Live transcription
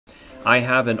I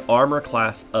have an armor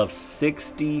class of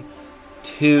 62.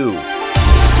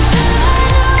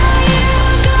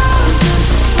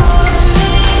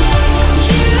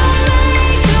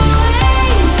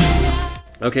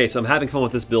 Okay, so I'm having fun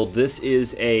with this build. This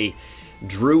is a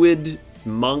Druid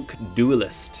Monk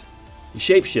Duelist. He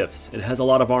shapeshifts and has a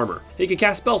lot of armor. He can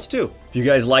cast spells too. If you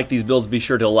guys like these builds, be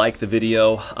sure to like the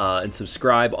video and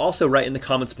subscribe. Also, write in the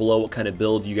comments below what kind of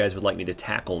build you guys would like me to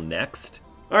tackle next.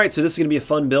 All right, so this is going to be a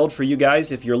fun build for you guys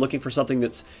if you're looking for something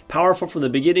that's powerful from the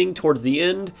beginning towards the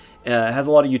end, has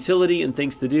a lot of utility and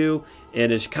things to do,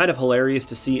 and is kind of hilarious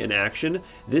to see in action.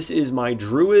 This is my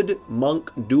Druid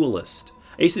Monk Duelist.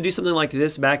 I used to do something like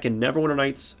this back in Neverwinter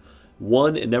Nights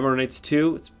 1 and Neverwinter Nights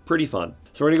 2. It's pretty fun.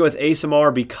 So we're going to go with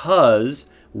ASMR because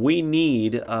we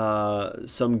need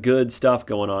some good stuff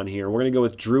going on here. We're going to go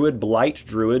with Druid, Blight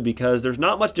Druid, because there's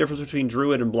not much difference between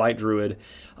Druid and Blight Druid.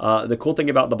 The cool thing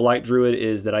about the Blight Druid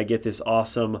is that I get this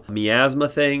awesome miasma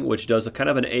thing, which does a kind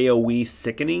of an AoE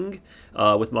sickening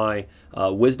with my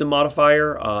Wisdom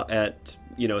modifier at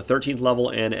 13th level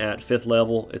and at 5th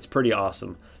level. It's pretty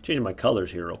awesome. Changing my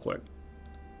colors here real quick.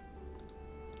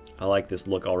 I like this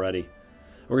look already.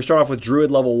 We're going to start off with Druid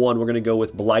level 1. We're going to go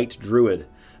with Blight Druid.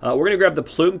 We're going to grab the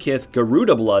Plumekith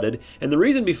Garuda Blooded, and the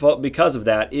reason because of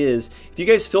that is, if you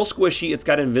guys feel squishy, it's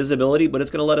got invisibility, but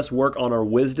it's going to let us work on our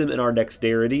Wisdom and our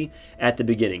Dexterity at the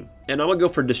beginning. And I'm going to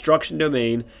go for Destruction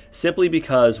Domain, simply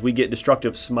because we get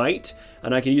Destructive Smite,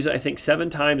 and I can use it, I think, 7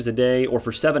 times a day, or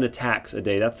for 7 attacks a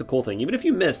day. That's the cool thing. Even if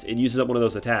you miss, it uses up one of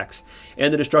those attacks.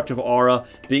 And the Destructive Aura,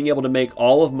 being able to make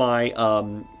all of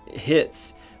my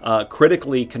hits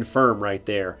critically confirm right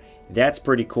there. That's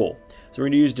pretty cool. So we're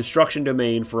going to use Destruction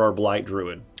Domain for our Blight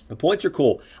Druid. The points are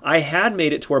cool. I had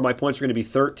made it to where my points are going to be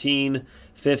 13,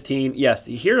 15. Yes,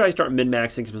 here I start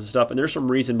min-maxing some stuff, and there's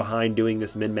some reason behind doing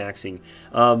this min-maxing.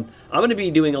 I'm going to be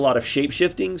doing a lot of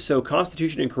shape-shifting, so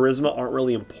Constitution and Charisma aren't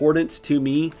really important to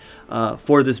me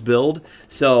for this build.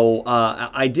 So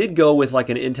I did go with like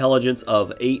an Intelligence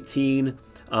of 18,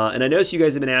 and I noticed you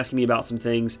guys have been asking me about some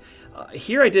things.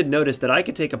 Here I did notice that I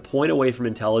could take a point away from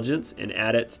Intelligence and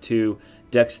add it to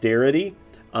Dexterity,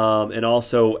 and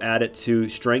also add it to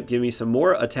Strength, give me some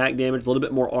more attack damage, a little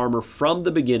bit more armor from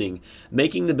the beginning,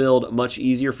 making the build much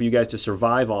easier for you guys to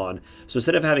survive on. So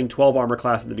instead of having 12 armor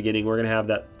class at the beginning, we're going to have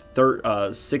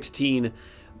that 16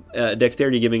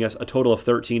 Dexterity, giving us a total of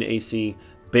 13 AC.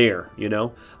 So we're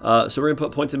going to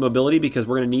put points in mobility because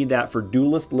we're going to need that for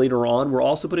Duelist later on. We're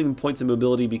also putting points in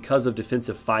mobility because of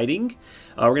defensive fighting.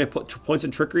 We're going to put points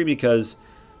in trickery because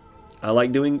I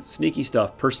like doing sneaky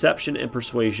stuff. Perception and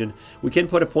persuasion. We can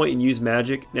put a point and use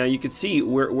magic. Now you can see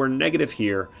we're negative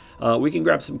here. We can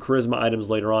grab some charisma items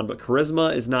later on, but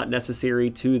charisma is not necessary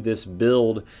to this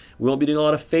build. We won't be doing a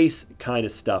lot of face kind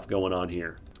of stuff going on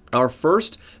here. Our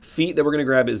first feat that we're going to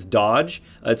grab is Dodge.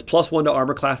 It's +1 to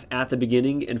armor class at the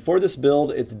beginning, and for this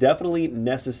build, it's definitely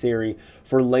necessary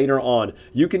for later on.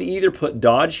 You can either put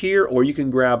Dodge here, or you can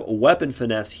grab Weapon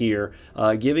Finesse here,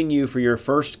 giving you, for your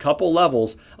first couple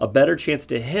levels, a better chance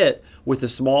to hit with a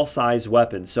small size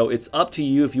weapon. So it's up to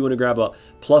you if you want to grab a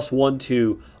 +1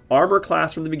 to armor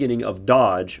class from the beginning of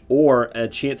Dodge, or a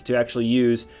chance to actually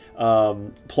use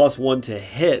 +1 to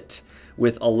hit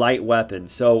with a light weapon.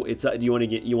 So it's you want to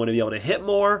be able to hit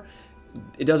more.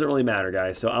 It doesn't really matter,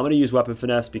 guys. So I'm going to use Weapon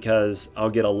Finesse because I'll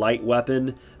get a light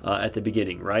weapon at the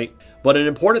beginning, right? But an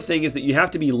important thing is that you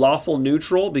have to be lawful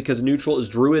neutral, because neutral is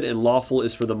Druid and lawful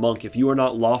is for the monk. If you are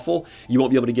not lawful, you won't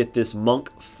be able to get this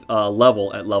monk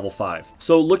level at level 5.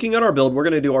 So looking at our build, we're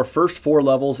going to do our first 4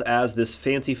 levels as this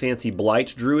fancy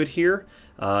Blight Druid here.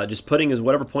 Just putting as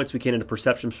whatever points we can into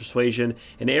Perception, Persuasion,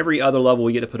 and every other level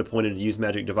we get to put a point into Use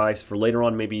Magic Device for later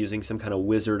on maybe using some kind of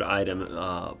wizard item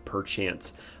per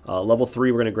chance. Level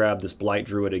 3, we're going to grab this Blight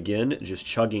Druid again, just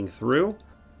chugging through.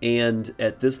 And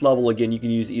at this level, again, you can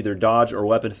use either Dodge or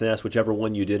Weapon Finesse, whichever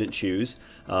one you didn't choose.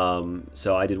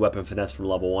 So I did Weapon Finesse from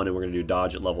level 1, and we're going to do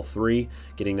Dodge at level 3,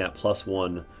 getting that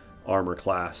 +1 armor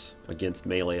class against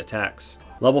melee attacks.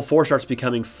 Level 4 starts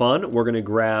becoming fun. We're going to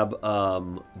grab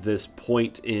this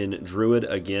point in Druid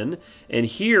again. And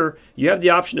here, you have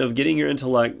the option of getting your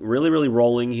intellect really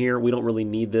rolling here. We don't really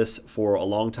need this for a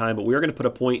long time, but we are going to put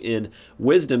a point in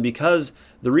Wisdom, because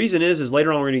the reason is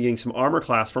later on we're going to be getting some armor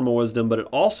class from a Wisdom, but it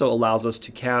also allows us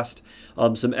to cast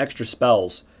some extra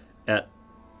spells at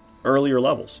earlier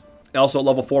levels. Also at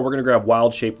level 4, we're going to grab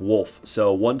Wild Shape Wolf.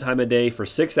 So 1 time a day for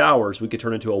 6 hours, we could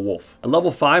turn into a wolf. At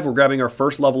level 5, we're grabbing our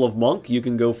first level of Monk. You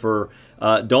can go for,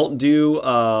 don't do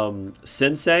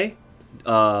Sensei,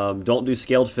 don't do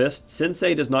Scaled Fist.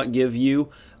 Sensei does not give you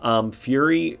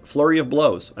Flurry of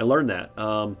Blows. I learned that.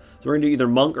 So we're going to do either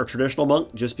Monk or Traditional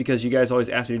Monk, just because you guys always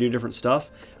ask me to do different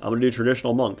stuff. I'm going to do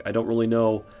Traditional Monk. I don't really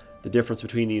know the difference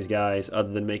between these guys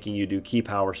other than making you do key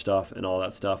power stuff and all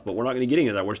that stuff, but we're not going to get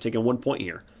into that. We're just taking 1 point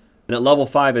here. And at level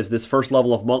 5, as this first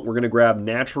level of Monk, we're going to grab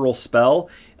Natural Spell,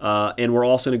 and we're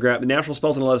also going to grab... The Natural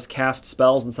Spell is going to let us cast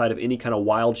spells inside of any kind of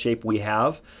wild shape we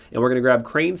have, and we're going to grab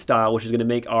Crane Style, which is going to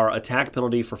make our attack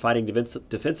penalty for fighting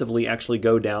defensively actually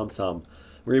go down some.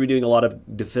 We're going to be doing a lot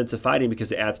of defensive fighting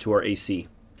because it adds to our AC.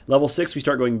 Level 6, we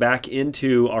start going back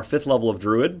into our 5th level of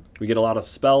Druid. We get a lot of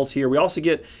spells here. We also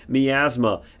get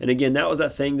Miasma, and again, that was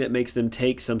that thing that makes them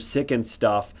take some sicken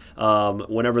stuff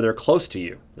whenever they're close to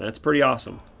you. That's pretty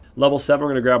awesome. Level 7, we're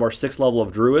going to grab our 6th level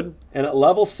of Druid. And at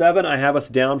level 7, I have us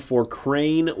down for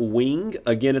Crane Wing.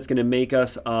 Again, it's going to make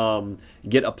us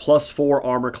get a +4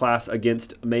 armor class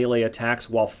against melee attacks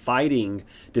while fighting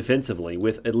defensively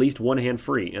with at least 1 hand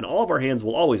free. And all of our hands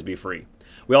will always be free.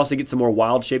 We also get some more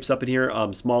wild shapes up in here.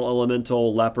 Small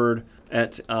Elemental, Leopard.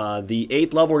 At the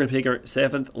 8th level, we're going to take our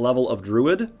 7th level of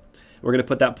Druid. We're going to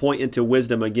put that point into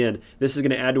Wisdom again. This is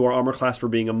going to add to our armor class for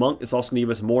being a monk. It's also going to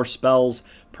give us more spells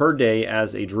per day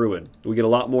as a druid. We get a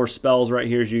lot more spells right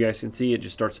here, as you guys can see. It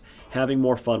just starts having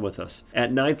more fun with us.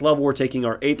 At 9th level, we're taking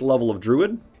our 8th level of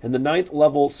Druid. And the 9th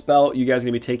level spell you guys are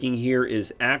going to be taking here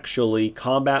is actually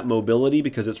Combat Mobility,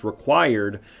 because it's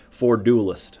required for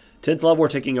Duelist. 10th level, we're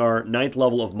taking our 9th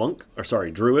level of Monk, or sorry,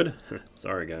 Druid.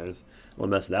 Sorry guys, I'm going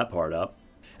to mess that part up.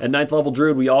 At 9th level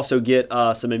Druid, we also get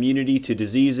some immunity to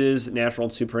diseases, natural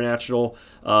and supernatural,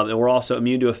 and we're also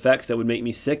immune to effects that would make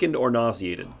me sickened or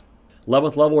nauseated.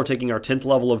 11th level, we're taking our 10th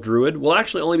level of Druid. We'll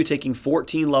actually only be taking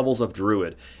 14 levels of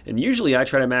Druid, and usually I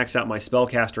try to max out my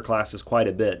spellcaster classes quite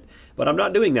a bit, but I'm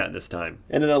not doing that this time.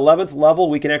 And at 11th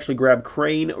level, we can actually grab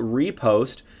Crane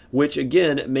Repost, which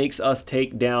again makes us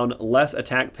take down less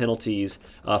attack penalties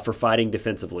for fighting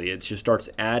defensively. It just starts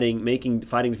making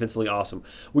fighting defensively awesome.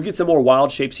 We get some more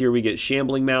wild shapes here. We get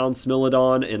Shambling Mound,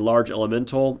 Smilodon, and Large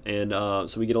Elemental, and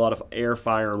so we get a lot of air,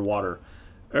 fire, and water.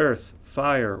 Earth,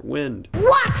 fire, wind.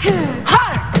 Water!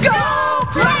 Heart!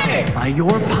 Go Planet! By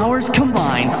your powers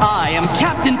combined, I am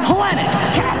Captain Planet!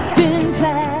 Captain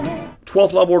Planet!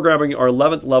 12th level, we're grabbing our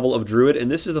 11th level of Druid, and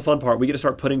this is the fun part. We get to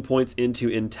start putting points into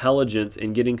intelligence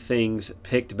and getting things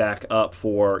picked back up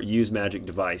for Use Magic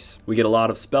Device. We get a lot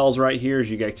of spells right here. As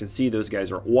you guys can see, those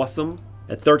guys are awesome.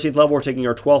 At 13th level, we're taking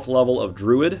our 12th level of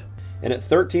Druid. And at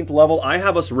 13th level, I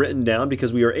have us written down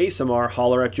because we are ASMR,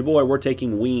 holler at your boy, we're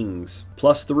taking Wings.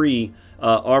 +3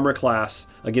 armor class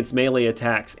against melee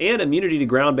attacks and immunity to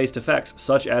ground-based effects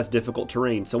such as difficult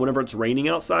terrain. So whenever it's raining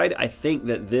outside, I think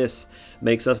that this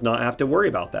makes us not have to worry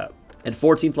about that. At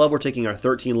 14th level, we're taking our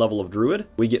 13th level of Druid.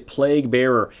 We get Plague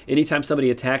Bearer. Anytime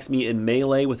somebody attacks me in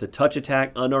melee with a touch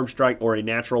attack, unarmed strike, or a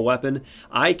natural weapon,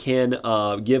 I can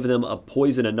give them a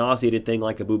poison, a nauseated thing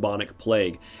like a bubonic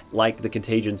plague, like the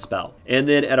Contagion spell. And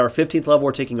then at our 15th level,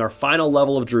 we're taking our final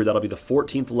level of Druid. That'll be the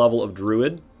 14th level of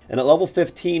Druid. And at level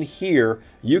 15 here,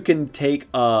 you can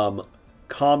take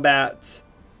Combat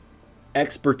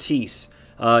Expertise.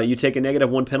 You take a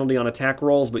 -1 penalty on attack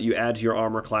rolls, but you add to your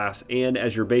armor class. And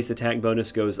as your base attack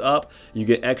bonus goes up, you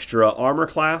get extra armor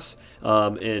class.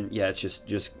 And yeah,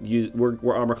 it's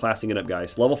we're armor classing it up,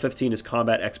 guys. Level 15 is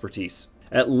Combat Expertise.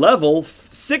 At level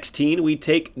 16, we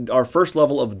take our first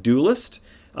level of Duelist.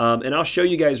 And I'll show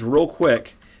you guys real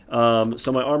quick.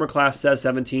 So my armor class says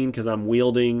 17 because I'm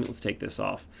wielding... Let's take this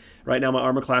off. Right now my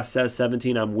armor class says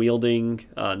 17. I'm wielding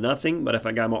nothing, but if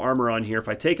I got my armor on here, if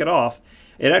I take it off,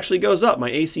 it actually goes up. My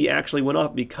AC actually went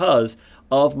up because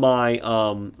of my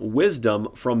wisdom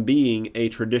from being a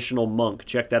traditional monk.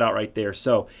 Check that out right there.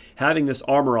 So having this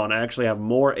armor on, I actually have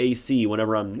more AC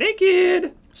whenever I'm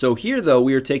naked. So here, though,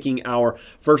 we are taking our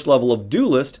first level of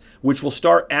Duelist, which will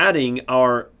start adding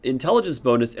our intelligence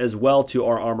bonus as well to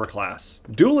our armor class.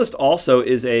 Duelist also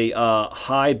is a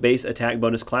high base attack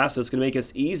bonus class, so it's going to make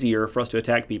us easier for us to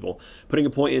attack people. Putting a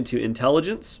point into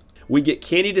intelligence. We get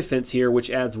Candy Defense here, which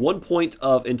adds 1 point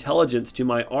of intelligence to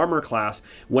my armor class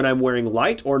when I'm wearing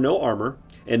light or no armor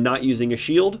and not using a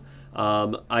shield.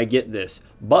 I get this,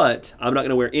 but I'm not going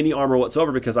to wear any armor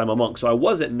whatsoever because I'm a monk. So I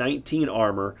was at 19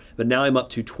 armor, but now I'm up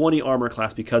to 20 armor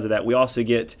class because of that. We also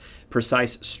get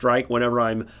Precise Strike whenever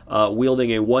I'm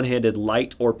wielding a one-handed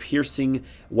light or piercing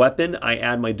weapon. I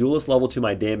add my Duelist level to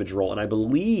my damage roll, and I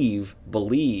believe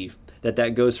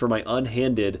that goes for my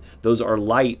unhanded. Those are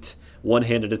light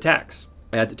one-handed attacks.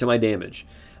 Add it to my damage.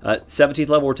 17th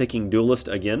level, we're taking Duelist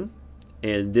again,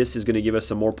 and this is going to give us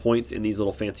some more points in these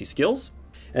little fancy skills.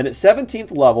 And at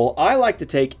 17th level, I like to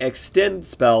take Extend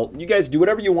Spell. You guys do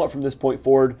whatever you want from this point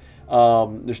forward.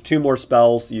 There's 2 more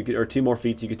spells, or 2 more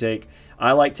feats you could take.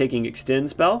 I like taking Extend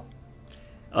spell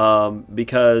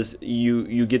because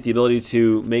you get the ability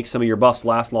to make some of your buffs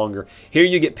last longer. Here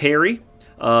you get parry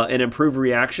and improved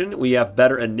reaction. We have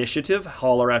better initiative,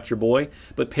 holler at your boy,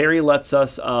 but parry lets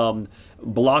us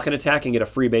block an attack and get a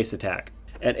free base attack.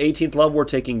 At 18th level, we're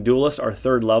taking Duelist, our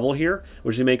 3rd level here,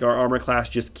 which will make our armor class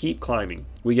just keep climbing.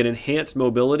 We get enhanced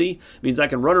mobility, means I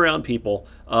can run around people,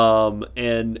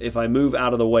 and if I move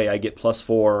out of the way, I get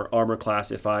 +4 armor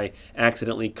class if I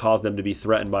accidentally cause them to be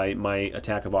threatened by my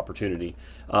attack of opportunity.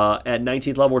 At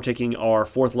 19th level, we're taking our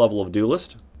 4th level of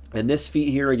Duelist. And this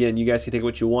feat here, again, you guys can take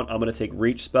what you want. I'm going to take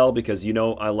Reach Spell because you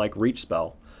know I like Reach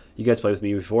Spell. You guys played with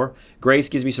me before. Grace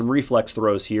gives me some reflex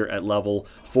throws here at level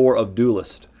 4 of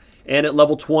Duelist. And at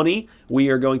level 20, we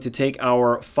are going to take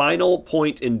our final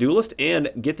point in Duelist and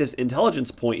get this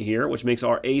intelligence point here, which makes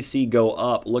our AC go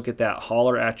up. Look at that,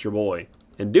 holler at your boy.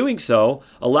 And doing so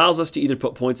allows us to either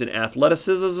put points in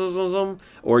athleticism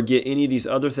or get any of these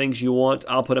other things you want.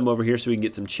 I'll put them over here so we can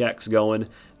get some checks going.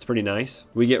 It's pretty nice.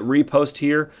 We get Repost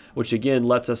here, which again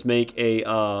lets us make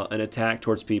an attack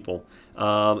towards people.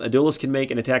 A Duelist can make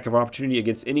an attack of opportunity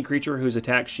against any creature whose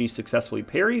attack she successfully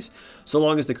parries, so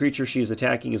long as the creature she is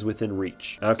attacking is within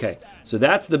reach. Okay, so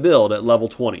that's the build at level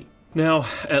 20. Now,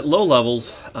 at low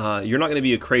levels, you're not going to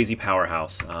be a crazy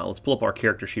powerhouse. Let's pull up our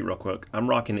character sheet real quick. I'm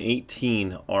rocking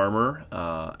 18 armor,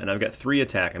 and I've got 3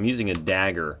 attack. I'm using a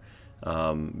dagger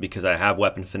because I have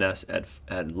weapon finesse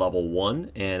at level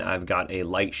 1, and I've got a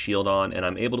light shield on, and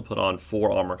I'm able to put on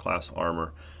 4 armor class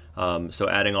armor. So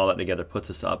adding all that together puts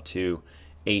us up to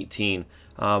 18.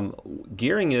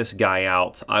 Gearing this guy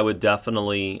out, I would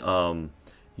definitely,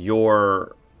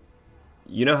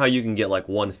 you know how you can get like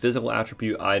one physical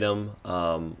attribute item,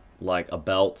 like a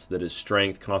belt that is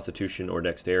strength, constitution, or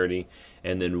dexterity,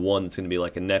 and then one that's going to be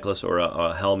like a necklace or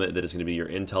a helmet that is going to be your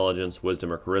intelligence,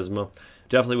 wisdom, or charisma.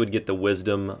 Definitely would get the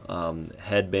wisdom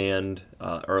headband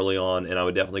early on, and I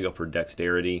would definitely go for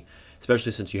dexterity,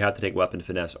 especially since you have to take weapon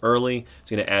finesse early. It's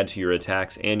going to add to your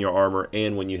attacks and your armor,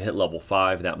 and when you hit level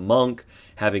 5, that monk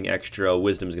having extra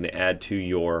wisdom is going to add to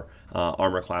your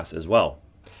armor class as well.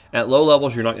 At low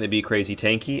levels, you're not going to be crazy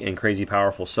tanky and crazy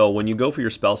powerful. So when you go for your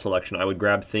spell selection, I would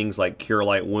grab things like Cure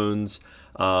Light Wounds,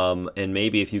 and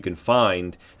maybe if you can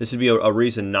find, this would be a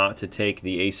reason not to take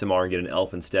the ASMR and get an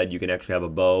elf instead. You can actually have a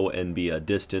bow and be a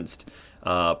distanced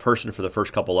person for the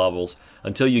first couple levels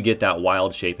until you get that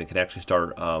wild shape and can actually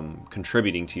start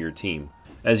contributing to your team.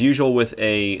 As usual with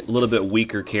a little bit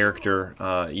weaker character,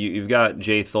 you've got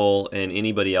Jaethal and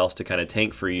anybody else to kind of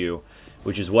tank for you,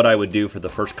 which is what I would do for the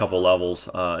first couple levels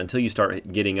until you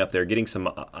start getting up there, getting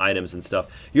some items and stuff.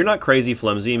 You're not crazy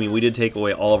flimsy. I mean, we did take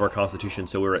away all of our constitution,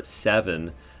 so we're at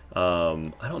 7.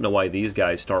 I don't know why these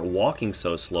guys start walking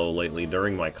so slow lately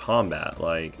during my combat.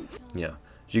 Like, yeah.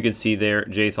 As you can see there,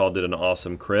 Jaethal did an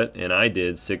awesome crit, and I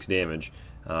did 6 damage.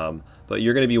 But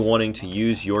you're going to be wanting to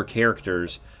use your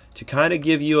characters to kind of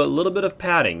give you a little bit of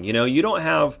padding. You know, you don't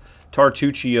have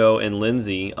Tartuccio and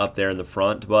Lindsay up there in the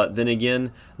front, but then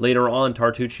again, later on,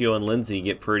 Tartuccio and Lindsay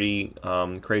get pretty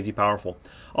crazy powerful.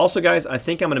 Also, guys, I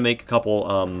think I'm going to make a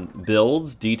couple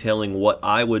builds detailing what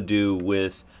I would do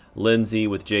with Lindsay,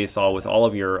 with Jaethal, with all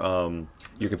of your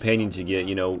companions you get,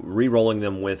 you know, re-rolling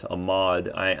them with a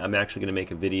mod. I'm actually going to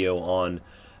make a video on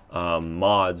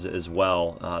mods as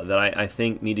well that I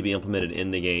think need to be implemented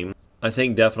in the game. I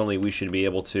think definitely we should be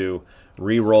able to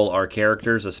re-roll our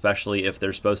characters, especially if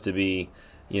they're supposed to be,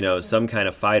 you know, some kind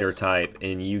of fighter type,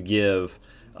 and you give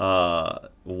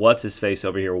what's-his-face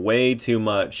over here way too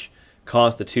much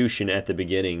constitution at the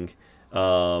beginning,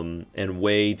 and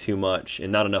way too much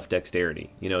and not enough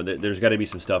dexterity. You know, there's got to be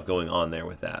some stuff going on there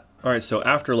with that. All right, so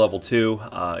after level 2,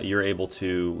 you're able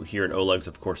to, here at Oleg's,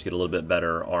 of course, get a little bit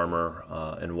better armor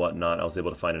and whatnot. I was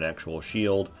able to find an actual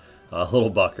shield, a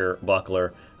little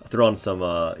buckler, throw on some,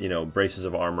 you know, braces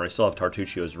of armor. I still have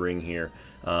Tartuccio's ring here,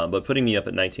 but putting me up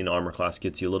at 19 armor class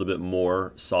gets you a little bit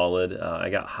more solid. I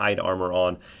got hide armor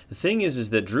on. The thing is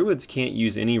that druids can't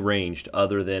use any ranged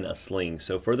other than a sling.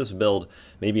 So for this build,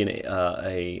 maybe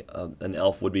an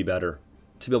elf would be better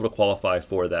to be able to qualify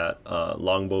for that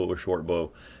longbow or short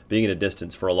bow, being at a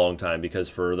distance for a long time, because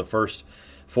for the first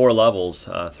 4 levels,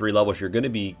 3 levels, you're going to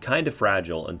be kind of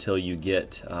fragile until you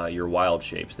get your wild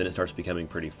shapes. Then it starts becoming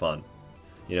pretty fun.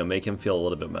 You know, make him feel a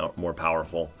little bit more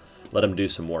powerful. Let him do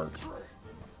some work.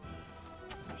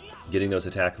 Getting those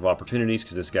attack of opportunities,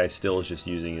 because this guy still is just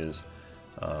using his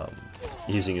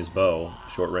bow,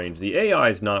 short range. The AI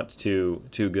is not too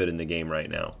good in the game right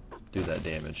now. Do that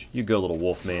damage. You go, little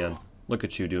wolf man. Look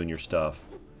at you doing your stuff.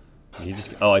 You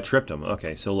just, oh, I tripped him.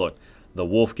 Okay, so look, the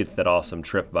wolf gets that awesome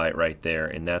trip bite right there,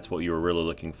 and that's what you were really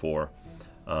looking for.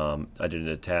 I did an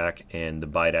attack, and the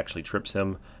bite actually trips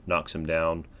him, knocks him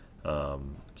down.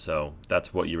 So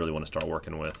that's what you really want to start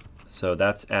working with. So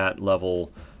that's at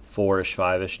level 4-ish,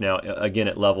 5-ish. Now, again,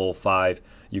 at level 5,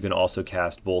 you can also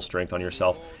cast Bull Strength on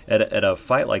yourself. At a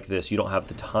fight like this, you don't have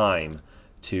the time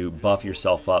to buff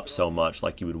yourself up so much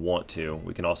like you would want to.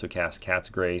 We can also cast Cat's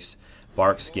Grace,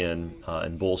 Bark Skin,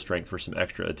 and Bull Strength for some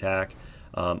extra attack.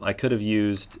 I could have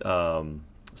used...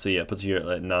 so yeah, it puts you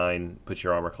at 9, puts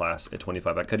your armor class at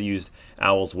 25. I could have used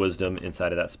Owl's Wisdom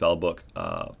inside of that spellbook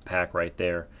pack right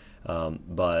there,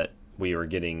 but we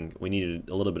needed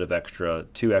a little bit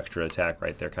of 2 extra attack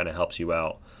right there. Kind of helps you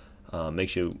out,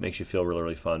 makes you feel really,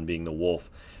 really fun being the wolf.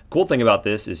 Cool thing about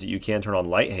this is that you can turn on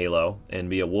Light Halo and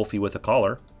be a wolfie with a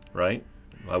collar, right?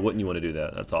 Why wouldn't you want to do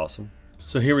that? That's awesome.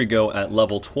 So here we go at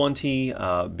level 20,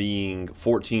 being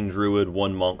 14 Druid,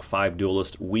 1 Monk, 5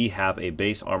 Duelist. We have a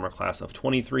base armor class of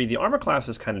 23. The armor class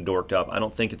is kind of dorked up. I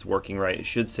don't think it's working right. It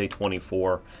should say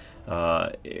 24.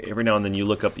 Every now and then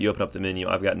you open up the menu.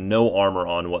 I've got no armor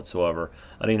on whatsoever.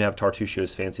 I don't even have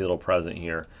Tartusho's fancy little present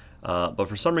here. But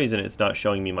for some reason it's not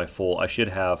showing me my full. I should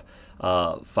have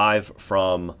 5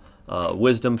 from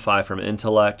Wisdom, 5 from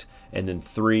Intellect, and then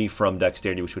 3 from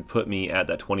Dexterity, which would put me at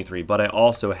that 23. But I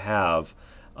also have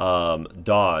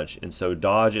Dodge, and so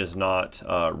Dodge is not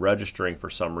registering for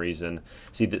some reason.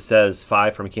 See, that says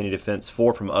 5 from Candy Defense,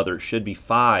 4 from Other. It should be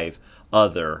 5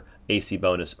 Other AC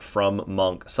bonus from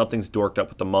Monk. Something's dorked up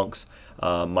with the Monks.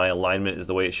 My alignment is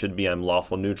the way it should be. I'm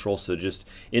lawful neutral, so just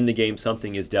in the game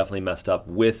something is definitely messed up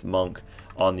with Monk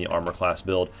on the armor class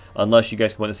build. Unless you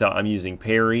guys can point this out, I'm using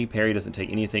Parry. Parry doesn't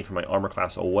take anything from my armor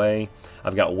class away.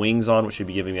 I've got Wings on, which should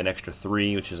be giving me an extra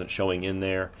 3, which isn't showing in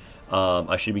there.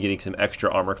 I should be getting some extra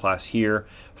armor class here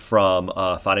from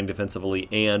fighting defensively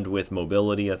and with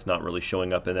mobility. That's not really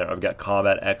showing up in there. I've got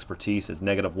combat expertise as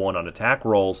 -1 on attack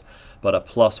rolls, but a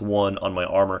 +1 on my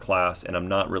armor class, and I'm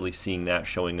not really seeing that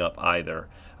showing up either.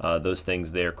 Those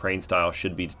things there, Crane style,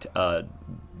 should be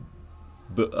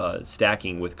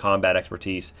stacking with combat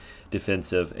expertise,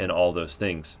 defensive, and all those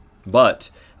things. But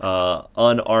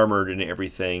unarmored and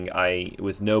everything,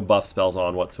 with no buff spells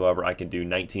on whatsoever, I can do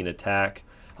 19 attack,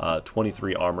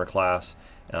 23 armor class.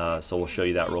 So we'll show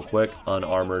you that real quick.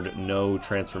 Unarmored, no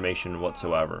transformation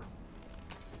whatsoever.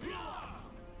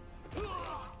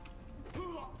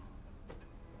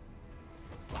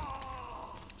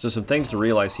 So some things to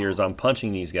realize here as I'm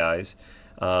punching these guys.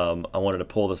 I wanted to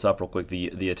pull this up real quick,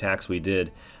 the attacks we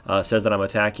did. Says that I'm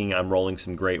attacking, I'm rolling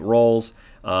some great rolls.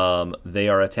 They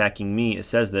are attacking me. It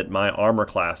says that my armor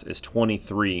class is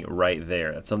 23 right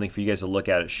there. That's something for you guys to look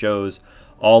at. It shows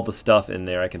all the stuff in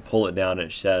there. I can pull it down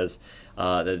and it says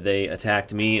that they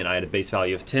attacked me and I had a base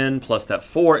value of 10 plus that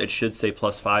 4. It should say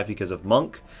 +5 because of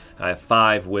Monk. I have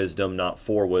 5 Wisdom, not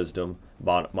 4 Wisdom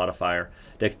modifier.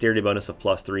 Dexterity bonus of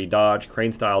 +3, Dodge,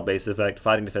 Crane style base effect,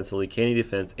 fighting defensively, Candy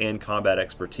defense, and combat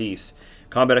expertise.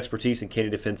 Combat expertise and Candy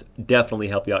defense definitely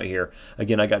help you out here.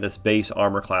 Again, I got this base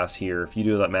armor class here. If you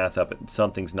do that math up,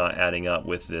 something's not adding up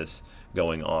with this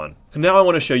going on. And now I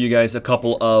want to show you guys a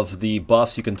couple of the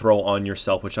buffs you can throw on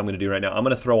yourself, which I'm going to do right now. I'm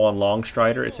going to throw on Long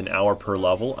Strider. It's an hour per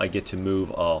level. I get to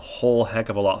move a whole heck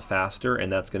of a lot faster,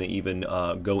 and that's going to even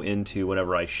go into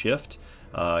whenever I shift.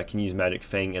 I can use Magic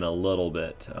Fang in a little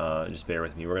bit. Just bear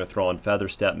with me. We're going to throw on Feather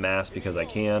Step Mass because I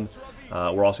can.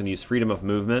 We're also going to use Freedom of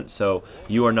Movement, so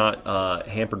you are not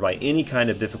hampered by any kind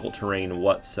of difficult terrain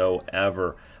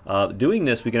whatsoever. Doing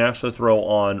this, we can actually throw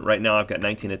on, right now I've got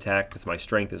 19 attack because my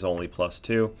strength is only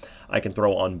 +2. I can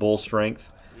throw on Bull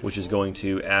Strength, which is going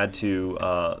to add to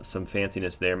some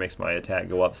fanciness there, makes my attack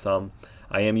go up some.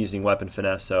 I am using Weapon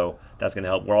Finesse, so that's going to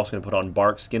help. We're also going to put on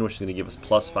Bark Skin, which is going to give us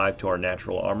 +5 to our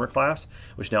natural armor class,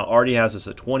 which now already has us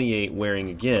at 28, wearing,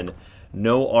 again,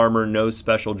 no armor, no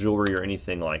special jewelry or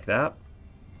anything like that.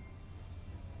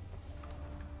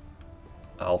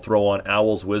 I'll throw on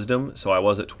Owl's Wisdom, so I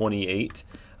was at 28.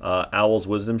 Owl's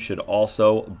Wisdom should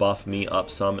also buff me up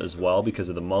some as well because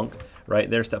of the Monk right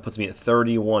there. So that puts me at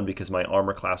 31 because my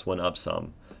armor class went up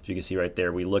some. As you can see right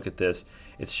there, we look at this,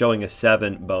 it's showing a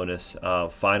 7 bonus.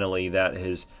 Finally, that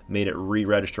has made it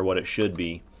re-register what it should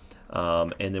be.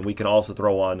 And then we can also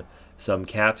throw on some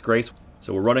Cat's Grace.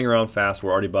 So we're running around fast,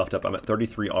 we're already buffed up. I'm at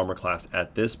 33 armor class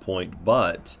at this point,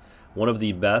 but one of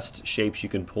the best shapes you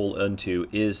can pull into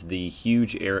is the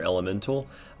huge air elemental.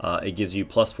 It gives you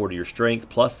 +4 to your strength,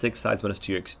 +6 size bonus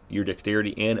to your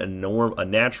dexterity, and a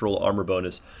natural armor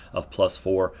bonus of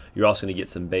 +4. You're also going to get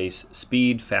some base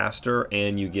speed faster,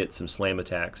 and you get some slam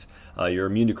attacks You're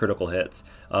immune to critical hits.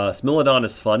 Smilodon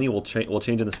is funny. We'll change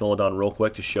in the Smilodon real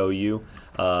quick to show you.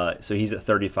 So he's at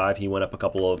 35. He went up a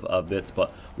couple of bits,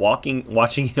 but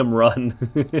watching him run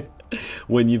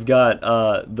when you've got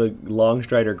the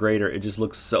Longstrider Greater, it just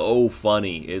looks so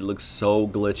funny. It looks so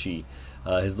glitchy.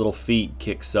 His little feet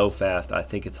kick so fast. I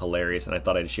think it's hilarious, and I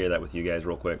thought I'd share that with you guys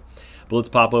real quick. But let's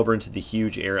pop over into the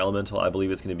huge air elemental. I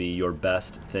believe it's going to be your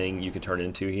best thing you can turn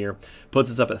into here.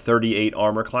 Puts us up at 38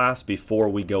 armor class before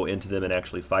we go into them and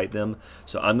actually fight them.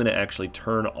 So I'm going to actually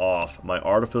turn off my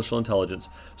artificial intelligence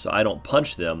so I don't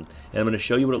punch them. And I'm going to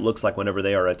show you what it looks like whenever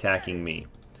they are attacking me.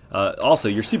 Also,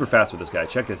 you're super fast with this guy.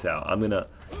 Check this out. I'm going to,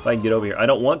 if I can get over here. I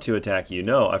don't want to attack you.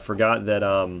 No, I forgot that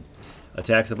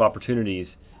attacks of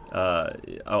opportunities. I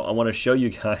want to show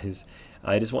you guys.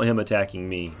 I just want him attacking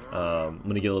me. I'm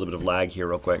going to get a little bit of lag here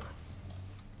real quick.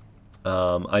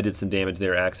 I did some damage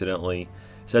there accidentally. It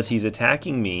says he's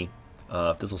attacking me.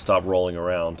 If this will stop rolling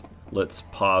around, let's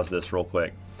pause this real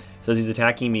quick. It says he's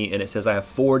attacking me, and it says I have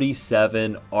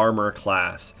 47 armor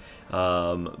class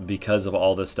because of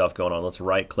all this stuff going on. Let's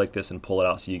right click this and pull it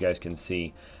out so you guys can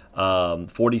see.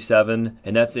 47,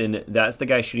 and that's the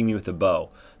guy shooting me with the bow.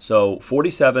 So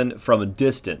 47 from a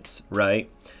distance, right?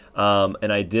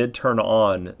 And I did turn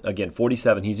on, again,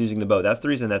 47, he's using the bow. That's the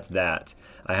reason that's that.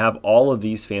 I have all of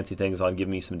these fancy things on,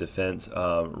 giving me some defense,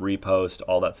 repost,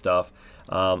 all that stuff.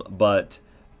 But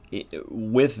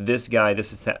with this guy,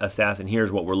 this assassin,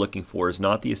 here's what we're looking for, is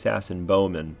not the assassin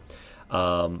bowman.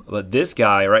 But this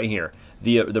guy right here,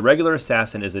 the regular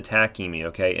assassin is attacking me,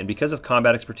 okay? And because of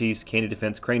combat expertise, candy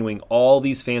defense, crane wing, all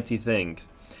these fancy things,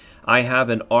 I have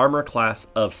an armor class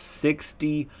of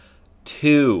 62.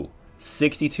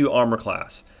 62 armor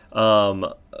class.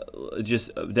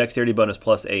 Just dexterity bonus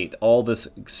 +8. All this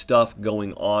stuff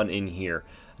going on in here.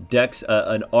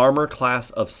 An armor class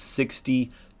of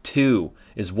 62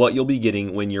 is what you'll be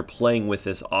getting when you're playing with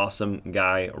this awesome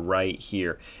guy right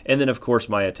here. And then of course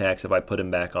my attacks, if I put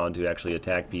him back on to actually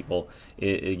attack people,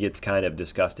 it gets kind of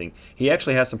disgusting. He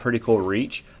actually has some pretty cool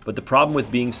reach, but the problem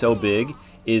with being so big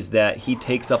is that he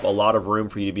takes up a lot of room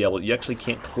for you to be able to, you actually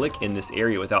can't click in this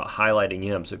area without highlighting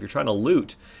him. So if you're trying to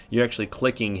loot, you're actually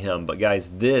clicking him. But guys,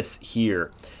 this here,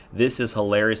 this is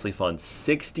hilariously fun.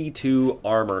 62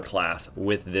 armor class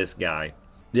with this guy.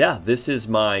 Yeah, this is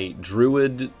my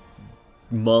Druid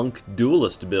Monk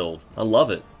Duelist build. I love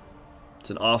it.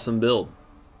 It's an awesome build.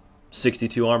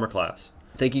 62 armor class.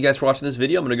 Thank you guys for watching this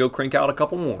video. I'm going to go crank out a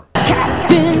couple more.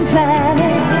 Captain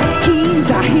Planet,